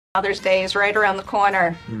Mother's Day is right around the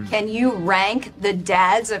corner. Can you rank the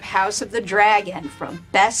dads of House of the Dragon from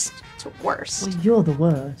best to worst? Well, you're the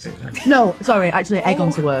worst. No, sorry, actually,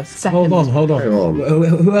 Aegon's the worst. Second. Hold on.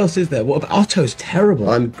 Who else is there? What about Otto's terrible?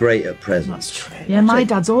 I'm great at presents. That's true. Yeah, my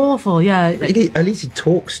dad's awful, yeah. At least he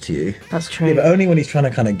talks to you. That's true. Yeah, but only when he's trying to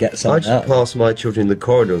kind of get I something just out pass my children in the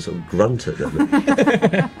corridor and sort of grunt at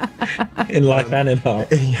them. in life and in heart.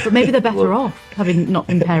 But maybe they're better off, having not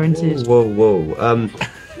been parented. Whoa.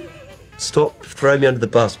 Stop throwing me under the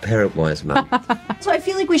bus, parent-wise, man. So I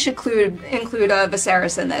feel like we should include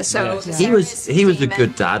Viserys in this. So Yes. Viserys, He was a Daemon.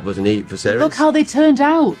 good dad, wasn't he, Viserys? Look how they turned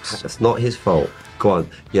out. That's not his fault. Go on,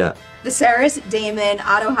 yeah. Viserys, Daemon,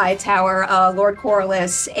 Otto Hightower, Lord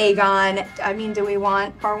Corlys, Aegon. I mean, do we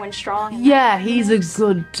want Harwin Strong? Yeah, he's a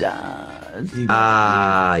good dad.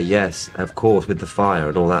 Ah, yes, of course, with the fire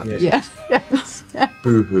and all that. Yes.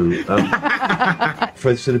 Boo-hoo.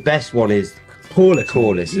 So the best one is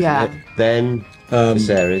Corlys, isn't Yeah. it? Then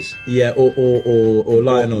Viserys. Yeah, or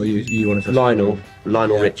Lionel. You want to Lionel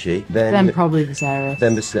Yeah. Richie. Then probably Viserys.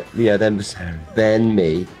 Then Viserys. Then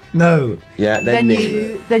me. No, Yeah, Then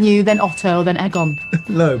me. you, then Otto, then Aegon.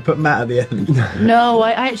 no, put Matt at the end. No,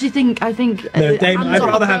 I actually think No, Damon. Hands I'd on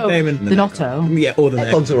rather have Otto Damon than Otto. Yeah, or than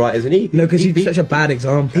Egon's alright, isn't he? No, because he's such a bad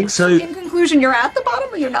example. So In conclusion, you're at the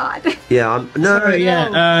bottom or you're not? yeah, I'm no.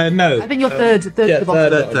 No. I think you're third to the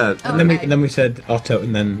bottom. Third. And then we said Otto,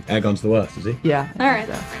 and then Aegon's the worst, is he? Yeah. All right.